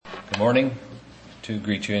morning. To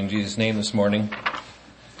greet you in Jesus' name this morning.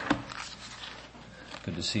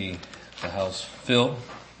 Good to see the house filled.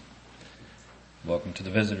 Welcome to the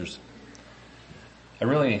visitors. I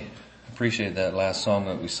really appreciate that last song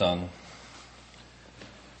that we sung,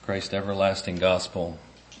 Christ Everlasting Gospel.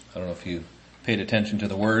 I don't know if you paid attention to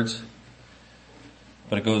the words,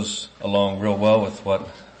 but it goes along real well with what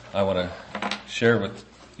I want to share with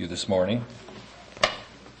you this morning.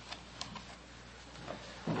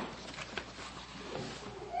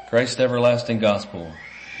 Christ Everlasting Gospel.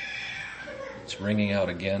 It's ringing out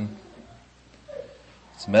again.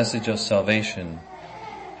 It's a message of salvation.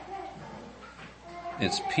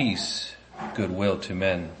 It's peace, goodwill to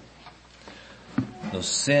men. Though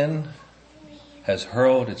sin has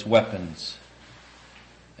hurled its weapons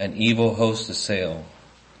and evil hosts assail,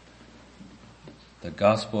 the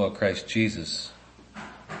gospel of Christ Jesus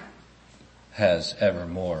has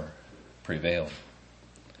evermore prevailed.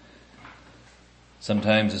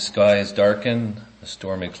 Sometimes the sky is darkened, the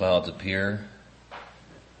stormy clouds appear,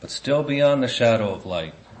 but still beyond the shadow of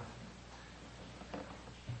light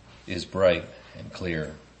is bright and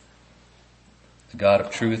clear. The God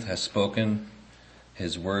of truth has spoken,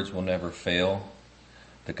 his words will never fail.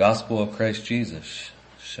 The gospel of Christ Jesus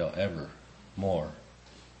shall evermore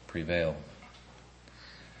prevail.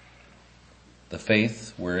 The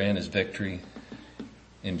faith wherein is victory,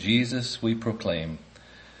 in Jesus we proclaim.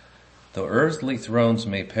 Though earthly thrones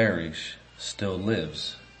may perish, still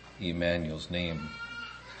lives Emmanuel's name.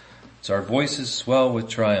 As our voices swell with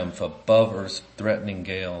triumph above earth's threatening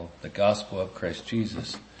gale, the gospel of Christ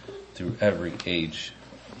Jesus through every age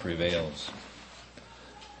prevails.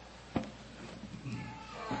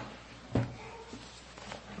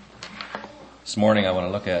 This morning I want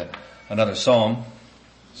to look at another psalm,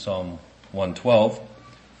 Psalm 112.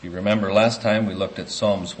 If you remember last time we looked at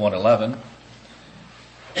Psalms 111.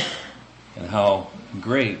 And how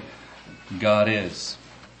great God is.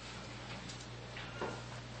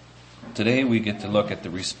 Today we get to look at the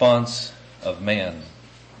response of man.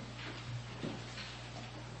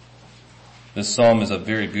 This psalm is a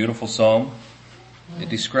very beautiful psalm. It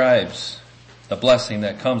describes the blessing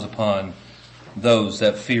that comes upon those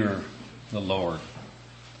that fear the Lord.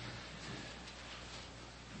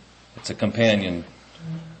 It's a companion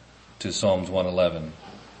to Psalms 111.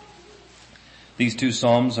 These two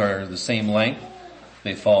psalms are the same length.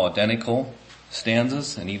 They follow identical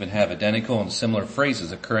stanzas and even have identical and similar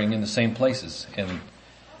phrases occurring in the same places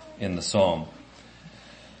in the psalm.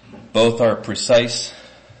 Both are precise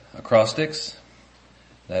acrostics.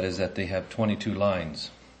 That is that they have 22 lines,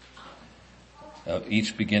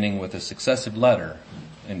 each beginning with a successive letter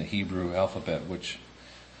in the Hebrew alphabet, which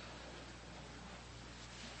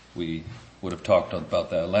we would have talked about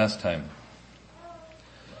that last time.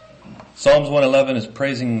 Psalms 111 is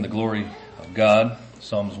praising the glory of God.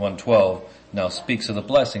 Psalms 112 now speaks of the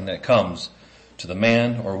blessing that comes to the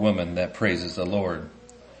man or woman that praises the Lord.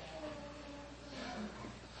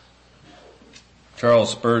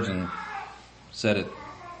 Charles Spurgeon said it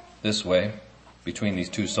this way between these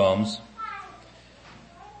two psalms.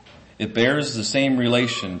 It bears the same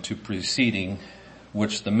relation to preceding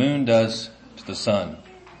which the moon does to the sun.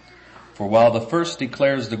 For while the first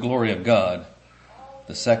declares the glory of God,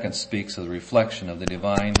 the second speaks of the reflection of the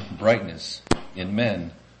divine brightness in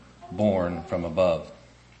men born from above.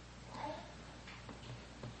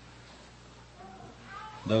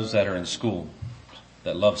 Those that are in school,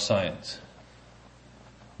 that love science,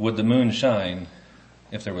 would the moon shine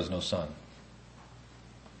if there was no sun?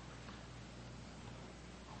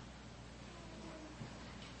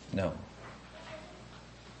 No.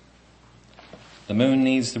 The moon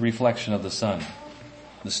needs the reflection of the sun,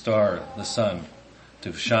 the star, the sun,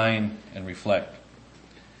 to shine and reflect.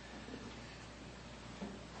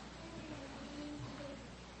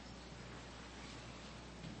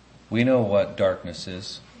 We know what darkness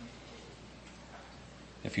is.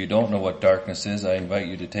 If you don't know what darkness is, I invite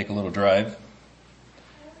you to take a little drive.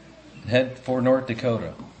 Head for North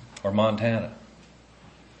Dakota or Montana.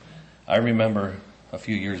 I remember a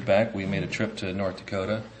few years back we made a trip to North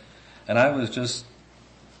Dakota, and I was just,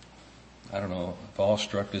 I don't know if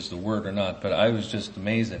awestruck is the word or not, but I was just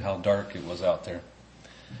amazed at how dark it was out there.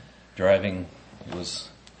 Driving, it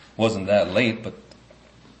wasn't that late, but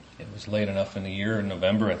it was late enough in the year, in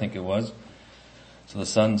November I think it was. So the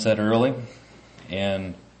sun set early,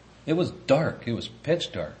 and it was dark. It was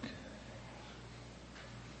pitch dark.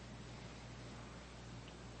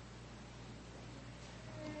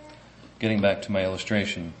 Getting back to my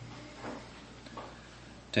illustration.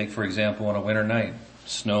 Take, for example, on a winter night,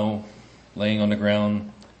 snow laying on the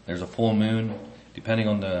ground, there's a full moon. Depending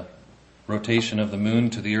on the rotation of the moon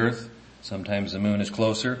to the earth. Sometimes the moon is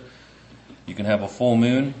closer. You can have a full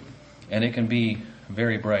moon, and it can be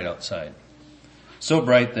very bright outside. So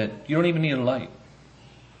bright that you don't even need a light.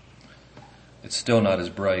 It's still not as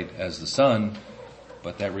bright as the sun,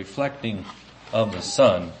 but that reflecting of the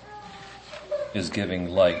sun is giving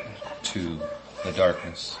light to the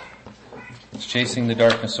darkness. It's chasing the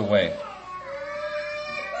darkness away.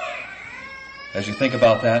 As you think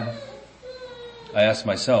about that, I ask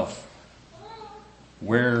myself,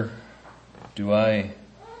 where do I,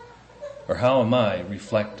 or how am I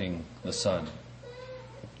reflecting the sun?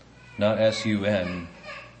 Not S-U-N,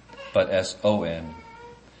 but S-O-N.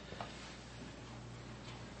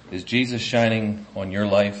 Is Jesus shining on your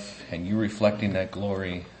life and you reflecting that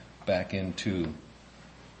glory back into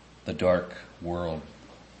the dark world?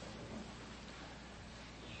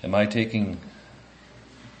 Am I taking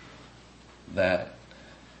that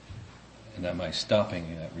and am I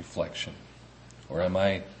stopping that reflection? Or am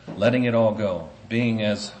I letting it all go, being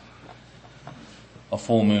as a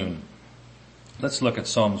full moon? Let's look at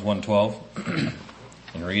Psalms 112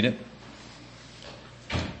 and read it.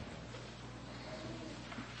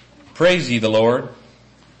 Praise ye the Lord.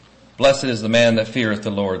 Blessed is the man that feareth the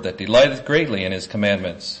Lord, that delighteth greatly in his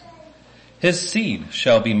commandments. His seed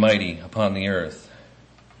shall be mighty upon the earth.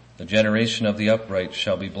 The generation of the upright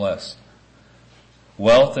shall be blessed.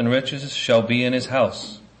 Wealth and riches shall be in his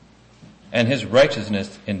house, and his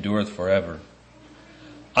righteousness endureth forever.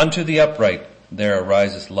 Unto the upright there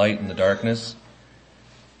ariseth light in the darkness.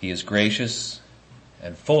 He is gracious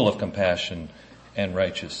and full of compassion and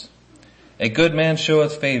righteous. A good man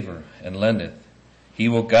showeth favor and lendeth. He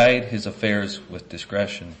will guide his affairs with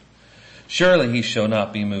discretion. Surely he shall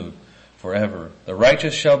not be moved forever. The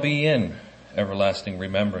righteous shall be in everlasting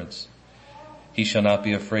remembrance. He shall not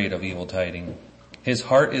be afraid of evil tidings. His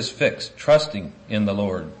heart is fixed, trusting in the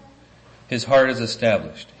Lord. His heart is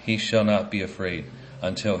established. He shall not be afraid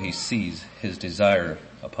until he sees his desire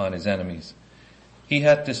upon his enemies. He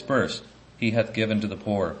hath dispersed. He hath given to the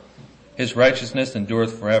poor. His righteousness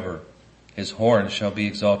endureth forever. His horn shall be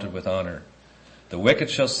exalted with honor. The wicked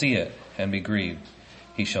shall see it and be grieved.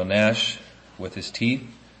 He shall gnash with his teeth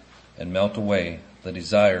and melt away. The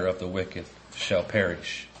desire of the wicked shall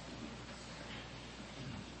perish.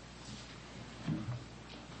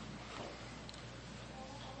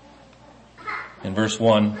 In verse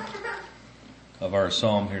 1 of our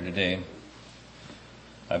psalm here today,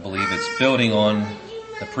 I believe it's building on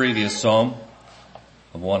the previous psalm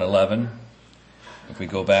of 111. If we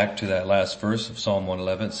go back to that last verse of Psalm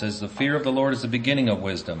 111, it says, the fear of the Lord is the beginning of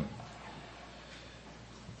wisdom.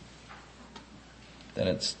 Then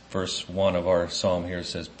it's verse 1 of our psalm here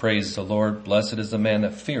says, praise the Lord, blessed is the man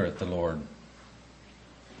that feareth the Lord.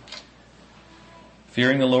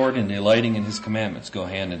 Fearing the Lord and delighting in his commandments go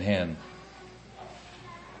hand in hand.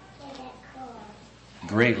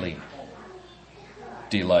 Greatly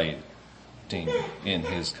delighting in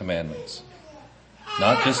his commandments.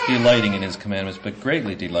 Not just delighting in his commandments, but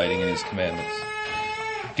greatly delighting in his commandments.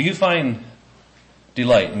 Do you find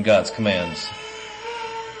delight in God's commands?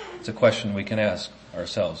 It's a question we can ask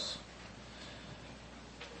ourselves.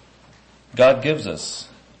 God gives us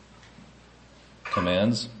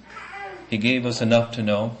commands. He gave us enough to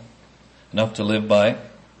know, enough to live by,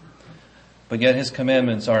 but yet his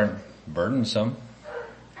commandments aren't burdensome.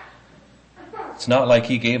 It's not like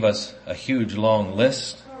he gave us a huge long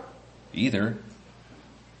list either.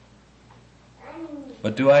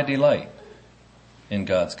 But do I delight in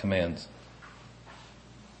God's commands?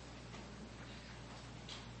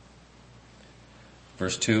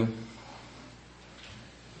 Verse 2.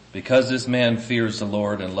 Because this man fears the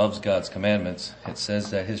Lord and loves God's commandments, it says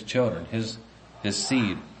that his children, his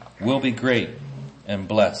seed, will be great and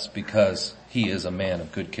blessed because he is a man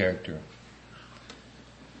of good character.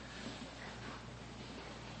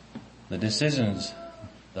 The decisions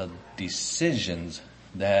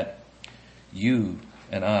that you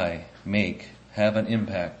and I make have an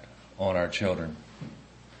impact on our children.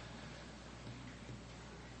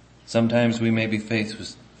 Sometimes we may be faced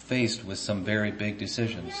with some very big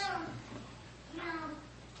decisions.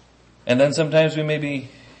 And then sometimes we may be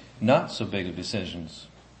not so big of decisions.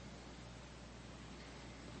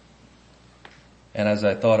 And as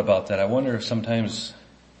I thought about that, I wonder if sometimes,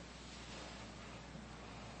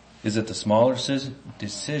 is it the smaller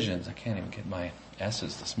decisions? I can't even get my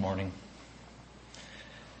S's this morning.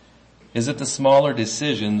 Is it the smaller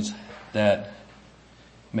decisions that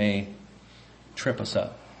may trip us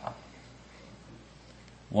up?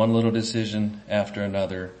 One little decision after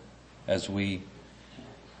another as we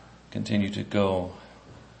continue to go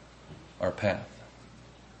our path.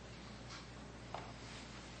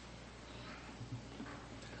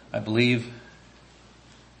 I believe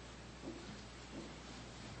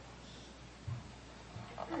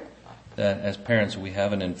that as parents we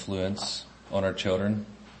have an influence on our children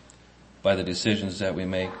by the decisions that we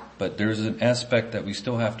make, but there's an aspect that we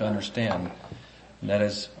still have to understand, and that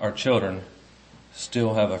is our children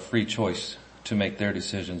still have a free choice to make their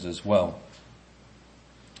decisions as well.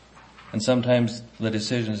 And sometimes the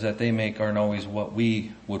decisions that they make aren't always what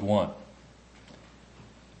we would want.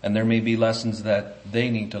 And there may be lessons that they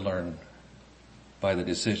need to learn by the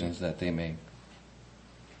decisions that they make.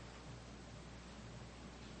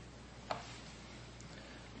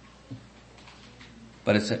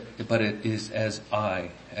 But it is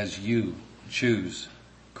as you choose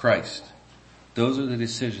Christ. Those are the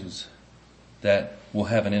decisions that will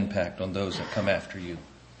have an impact on those that come after you.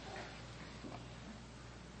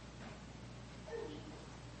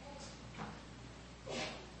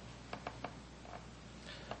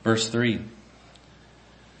 Verse 3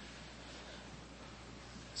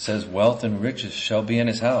 says, wealth and riches shall be in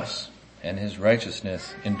his house, and his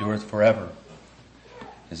righteousness endureth forever.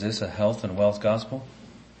 Is this a health and wealth gospel?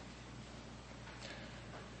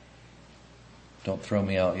 Don't throw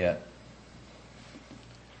me out yet.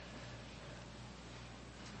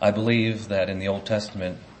 I believe that in the Old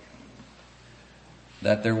Testament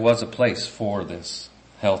that there was a place for this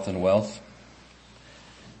health and wealth.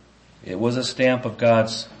 It was a stamp of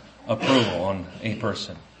God's approval on a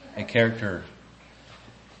person, a character.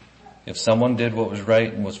 If someone did what was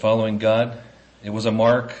right and was following God, it was a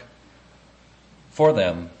mark for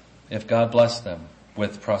them if God blessed them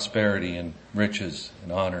with prosperity and riches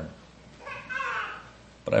and honor.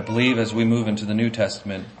 But I believe as we move into the New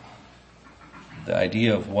Testament, the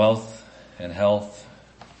idea of wealth and health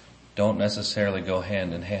don't necessarily go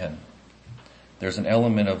hand in hand. There's an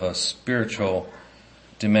element of a spiritual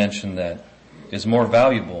dimension that is more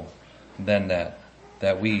valuable than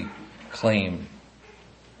that we claim.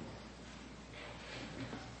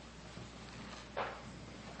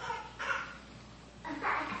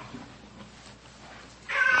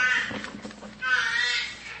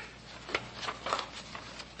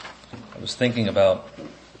 I was thinking about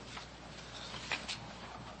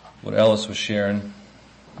what Ellis was sharing.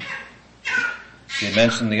 He had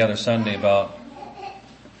mentioned the other Sunday about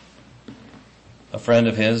a friend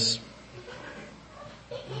of his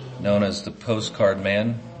known as the postcard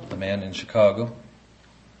man, the man in Chicago.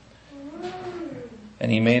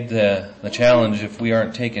 And he made the challenge, if we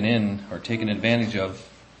aren't taken in or taken advantage of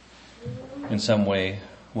in some way,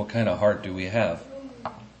 what kind of heart do we have?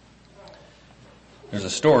 There's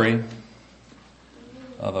a story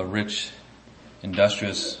of a rich,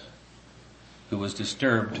 industrious who was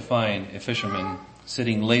disturbed to find a fisherman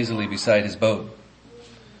sitting lazily beside his boat.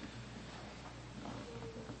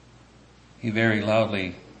 He very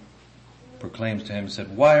loudly proclaims to him,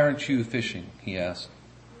 said, "Why aren't you fishing?" he asked.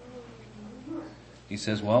 He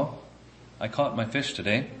says, "Well, I caught my fish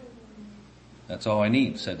today. That's all I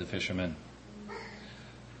need," said the fisherman.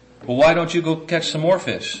 "Well, why don't you go catch some more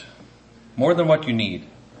fish? More than what you need?"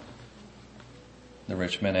 the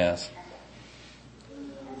rich man asked.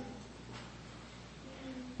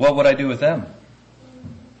 "What would I do with them?"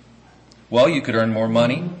 "Well, you could earn more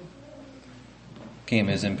money," came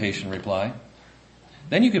his impatient reply.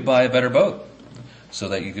 "Then you could buy a better boat so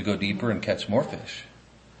that you could go deeper and catch more fish.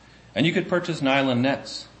 And you could purchase nylon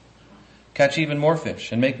nets, catch even more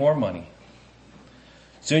fish and make more money.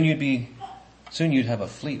 Soon you'd have a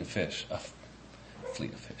fleet of fish, a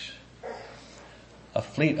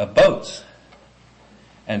fleet of boats,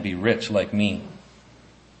 and be rich like me."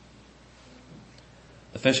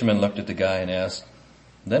 The fisherman looked at the guy and asked,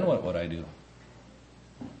 "Then what would I do?"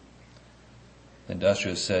 The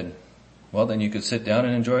industrialist said, "Well, then you could sit down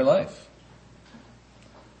and enjoy life."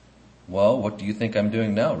 "Well, what do you think I'm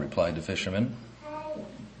doing now?" replied the fisherman.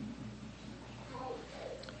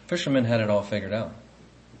 Fisherman had it all figured out.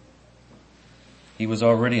 He was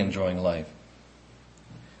already enjoying life.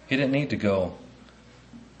 He didn't need to go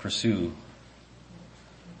pursue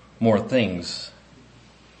more things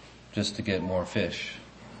just to get more fish.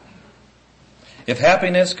 If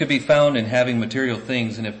happiness could be found in having material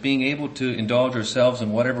things, and if being able to indulge ourselves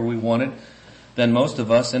in whatever we wanted, then most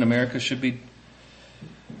of us in America should be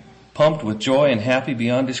pumped with joy and happy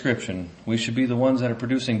beyond description. We should be the ones that are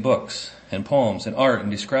producing books and poems and art and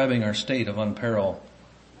describing our state of unparalleled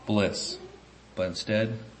bliss. But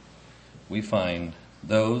instead, we find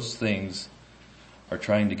those things are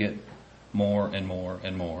trying to get more and more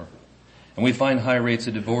and more. And we find high rates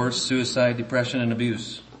of divorce, suicide, depression, and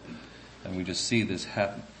abuse. And we just see this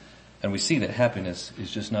happen. And we see that happiness is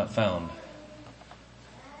just not found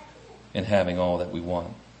in having all that we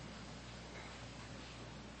want.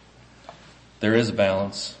 There is a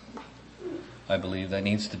balance, I believe, that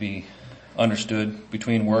needs to be understood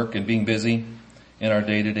between work and being busy in our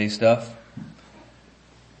day-to-day stuff.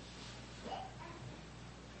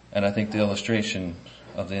 And I think the illustration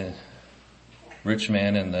of the rich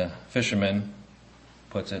man and the fisherman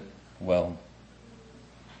puts it well.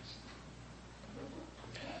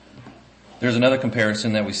 There's another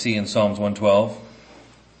comparison that we see in Psalms 112.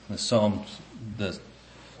 The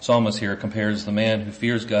psalmist here compares the man who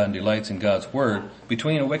fears God and delights in God's word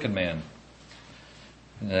between a wicked man.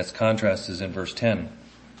 And that's contrast is in verse 10.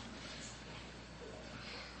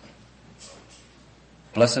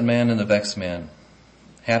 Blessed man and the vexed man.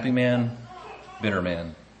 Happy man, bitter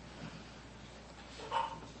man.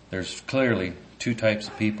 There's clearly two types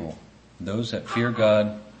of people. Those that fear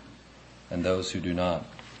God and those who do not.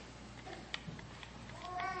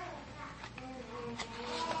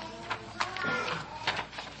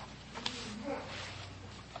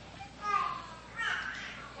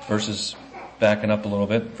 Verses, backing up a little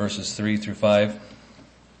bit, verses 3 through 5,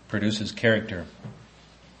 produces character.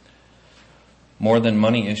 More than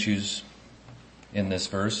money issues in this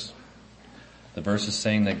verse. The verse is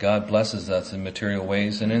saying that God blesses us in material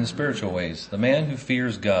ways and in spiritual ways. The man who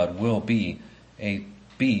fears God will be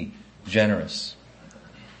generous.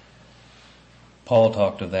 Paul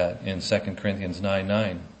talked of that in 2 Corinthians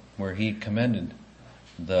 9:9, where he commended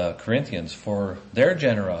the Corinthians for their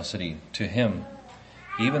generosity to him,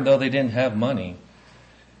 even though they didn't have money,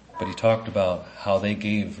 but he talked about how they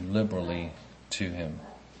gave liberally to him.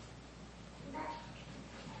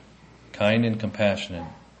 Kind and compassionate.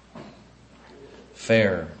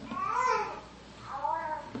 Fair.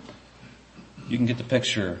 You can get the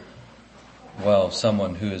picture, well,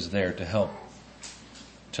 someone who is there to help,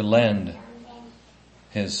 to lend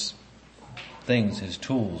his things, his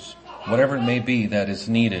tools, whatever it may be that is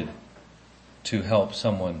needed to help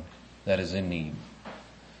someone that is in need,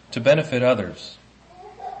 to benefit others.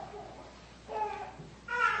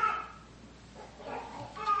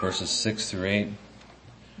 Verses 6 through 8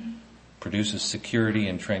 produces security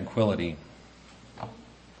and tranquility.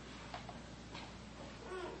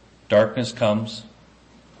 Darkness comes,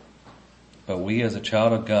 but we as a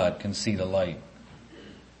child of God can see the light.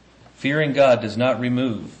 Fearing God does not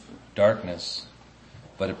remove darkness,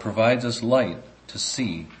 but it provides us light to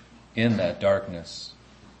see in that darkness.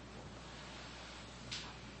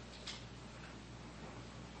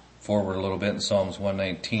 Forward a little bit in Psalms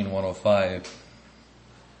 119, 105.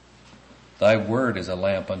 Thy word is a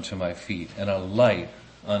lamp unto my feet and a light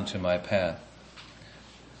unto my path.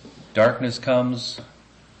 Darkness comes,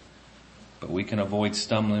 but we can avoid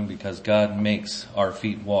stumbling because God makes our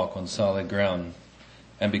feet walk on solid ground.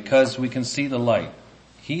 And because we can see the light,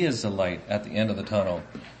 He is the light at the end of the tunnel.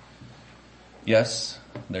 Yes,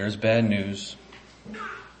 there's bad news.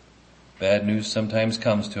 Bad news sometimes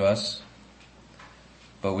comes to us.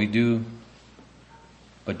 But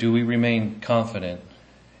do we remain confident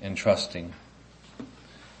and trusting?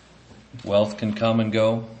 Wealth can come and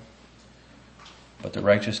go, but the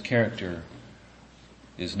righteous character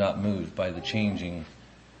is not moved by the changing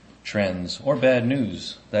trends or bad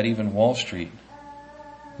news that even Wall Street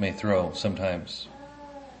may throw sometimes.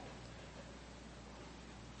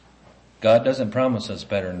 God doesn't promise us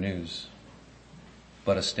better news,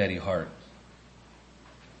 but a steady heart.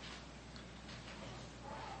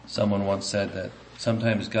 Someone once said that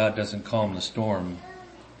sometimes God doesn't calm the storm,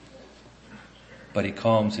 but He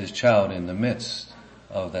calms His child in the midst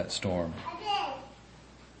of that storm.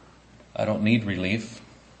 I don't need relief.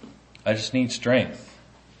 I just need strength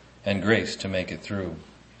and grace to make it through.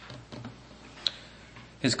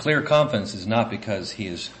 His clear confidence is not because he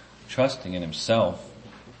is trusting in himself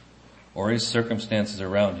or his circumstances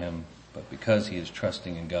around him, but because he is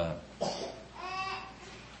trusting in God.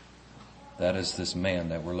 That is this man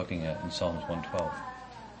that we're looking at in Psalms 112.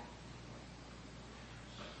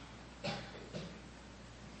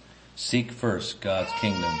 Seek first God's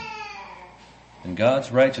kingdom, and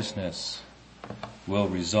God's righteousness will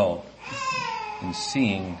result in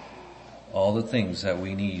seeing all the things that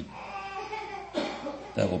we need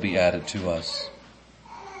that will be added to us.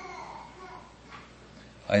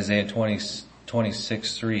 Isaiah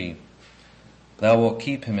 26:3, Thou wilt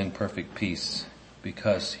keep him in perfect peace,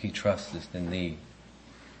 because he trusteth in thee.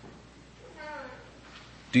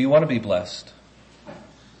 Do you want to be blessed?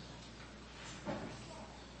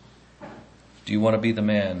 Do you want to be the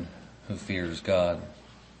man who fears God?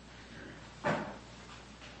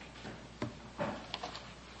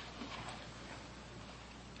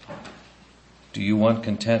 Do you want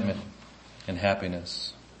contentment and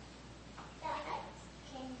happiness?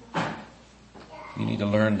 You need to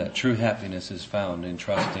learn that true happiness is found in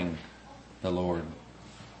trusting the Lord.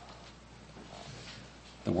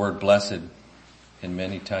 The word blessed in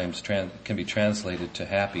many times can be translated to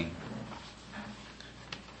happy.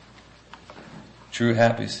 True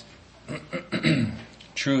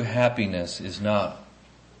happiness is not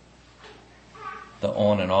the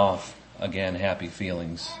on and off, again, happy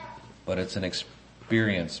feelings, but it's an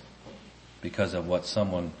experience because of what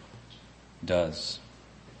someone does.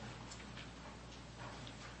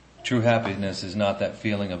 True happiness is not that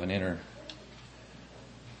feeling of an inner,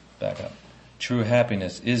 back up. True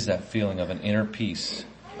happiness is that feeling of an inner peace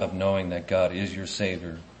of knowing that God is your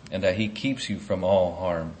Savior and that He keeps you from all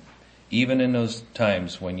harm, even in those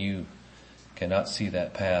times when you cannot see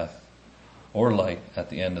that path or light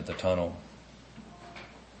at the end of the tunnel.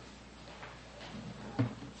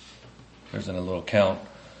 There's a little account.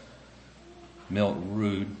 Milt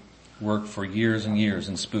Rood worked for years and years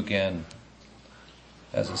in Spokane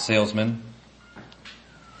as a salesman.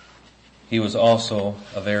 He was also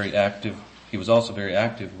very active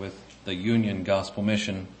with the Union Gospel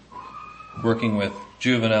Mission, working with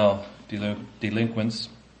juvenile delinquents.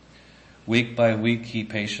 Week by week, he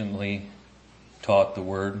patiently taught the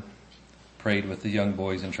Word, prayed with the young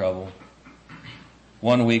boys in trouble.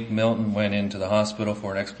 One week, Milton went into the hospital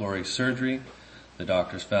for an exploratory surgery. The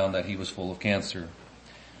doctors found that he was full of cancer.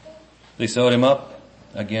 They sewed him up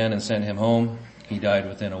again and sent him home. He died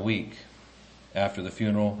within a week. After the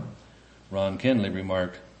funeral, Ron Kinley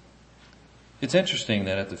remarked, "It's interesting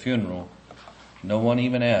that at the funeral, no one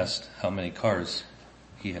even asked how many cars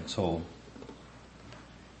he had sold."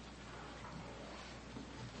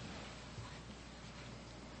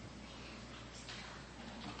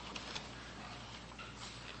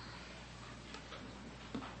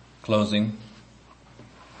 Closing.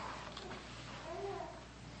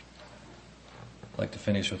 I'd like to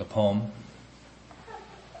finish with a poem.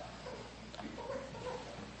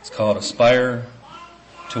 It's called Aspire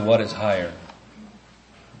to What is Higher.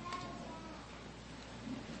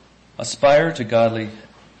 Aspire to godly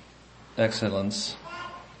excellence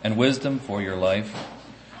and wisdom for your life,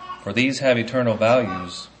 for these have eternal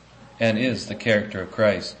values and is the character of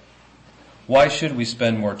Christ. Why should we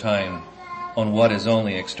spend more time on what is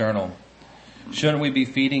only external? Shouldn't we be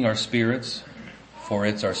feeding our spirits? For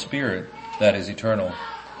it's our spirit that is eternal.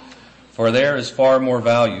 For there is far more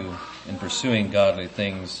value in pursuing godly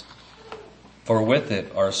things. For with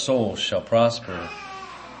it our souls shall prosper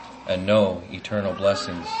and know eternal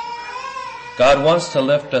blessings. God wants to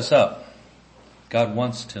lift us up. God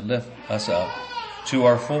wants to lift us up to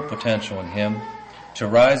our full potential in Him, to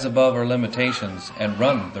rise above our limitations and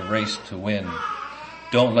run the race to win.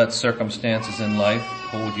 Don't let circumstances in life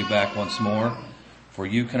hold you back once more, for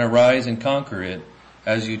you can arise and conquer it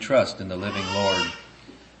as you trust in the living Lord.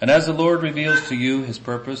 And as the Lord reveals to you His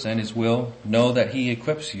purpose and His will, know that He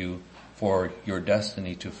equips you for your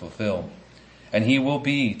destiny to fulfill. And He will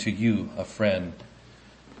be to you a friend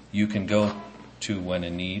you can go to when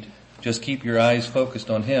in need. Just keep your eyes focused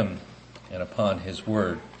on Him and upon His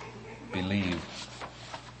word. Believe.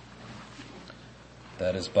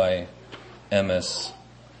 That is by M.S.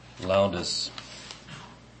 Lowndes.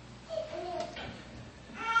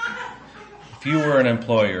 If you were an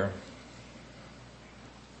employer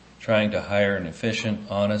trying to hire an efficient,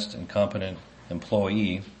 honest, and competent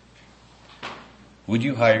employee, would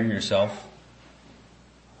you hire yourself?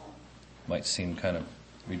 Might seem kind of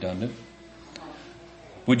redundant.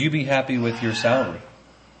 Would you be happy with your salary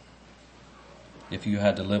if you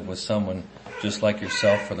had to live with someone just like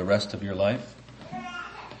yourself for the rest of your life?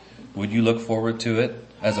 Would you look forward to it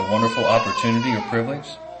as a wonderful opportunity or privilege?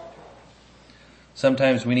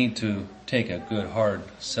 Sometimes we need to take a good hard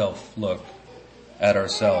self-look at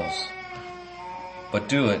ourselves, but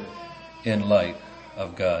do it in light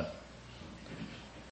of God.